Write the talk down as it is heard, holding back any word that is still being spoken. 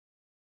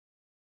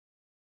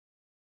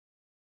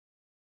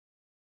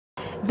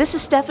This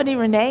is Stephanie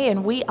Renee,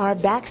 and we are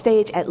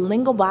backstage at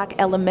Lingelbach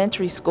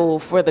Elementary School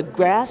for the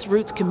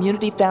GrassROOTS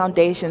Community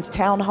Foundation's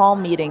Town Hall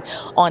meeting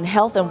on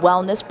health and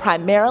wellness,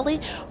 primarily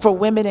for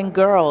women and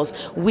girls.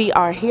 We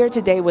are here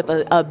today with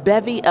a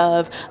bevy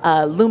of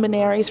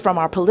luminaries from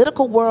our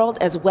political world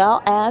as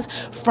well as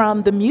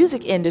from the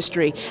music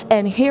industry,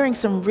 and hearing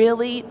some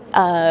really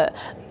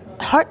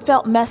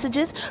heartfelt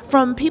messages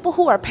from people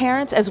who are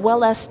parents as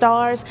well as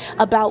stars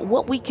about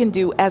what we can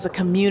do as a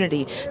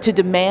community to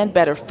demand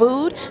better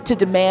food, to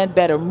demand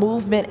better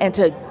movement, and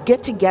to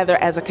get together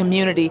as a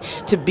community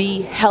to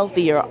be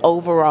healthier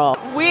overall.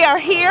 We are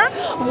here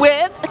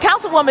with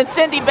Councilwoman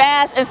Cindy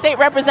Bass and State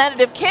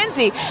Representative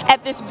Kinsey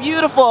at this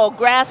beautiful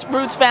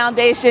GrassROOTS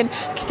Foundation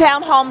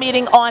Town Hall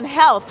meeting on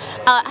health.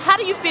 How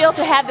do you feel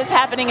to have this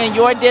happening in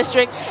your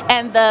district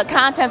and the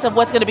contents of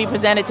what's going to be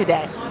presented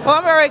today? Well,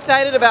 I'm very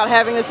excited about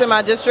having this in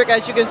my district.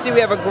 As you can see,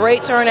 we have a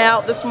great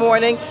turnout this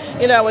morning.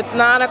 You know, it's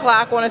 9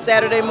 o'clock on a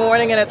Saturday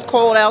morning and it's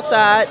cold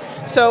outside,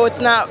 so it's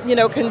not, you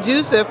know,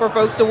 conducive for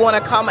folks to want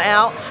to come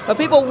out. But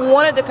people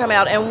wanted to come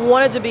out and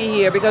wanted to be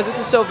here because this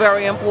is so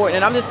very important.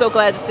 And I'm just so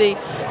glad to see,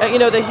 you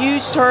know, the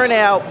huge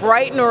turnout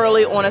bright and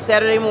early on a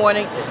Saturday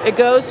morning. It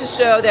goes to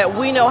show that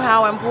we know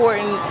how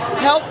important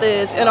health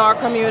is in our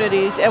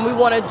communities, and we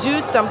want to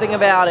do something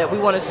about it. We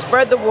want to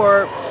spread the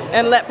word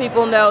and let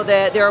people know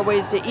that there are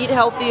ways to eat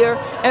healthier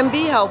and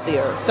be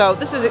healthier. So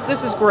this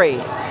is great.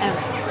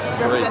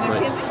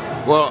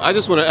 Well, I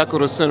just want to echo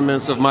the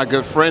sentiments of my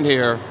good friend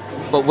here.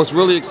 But what's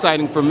really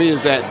exciting for me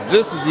is that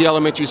this is the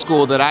elementary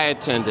school that I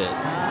attended.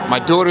 My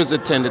daughters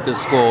attended this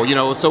school, you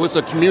know, so it's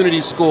a community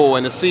school,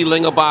 and to see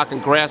Lingelbach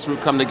and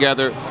GrassROOTS come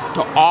together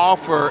to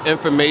offer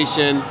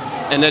information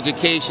and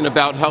education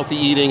about healthy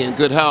eating and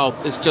good health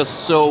is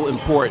just so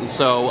important.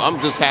 So I'm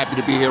just happy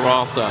to be here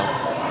also.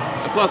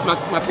 And plus,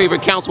 my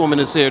favorite councilwoman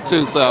is here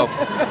too, so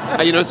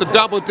you know, it's a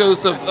double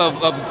dose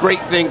of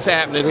great things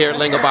happening here at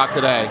Lingelbach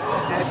today.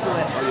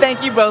 Excellent.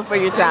 Thank you both for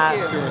your time.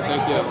 Sure,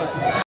 thank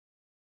you.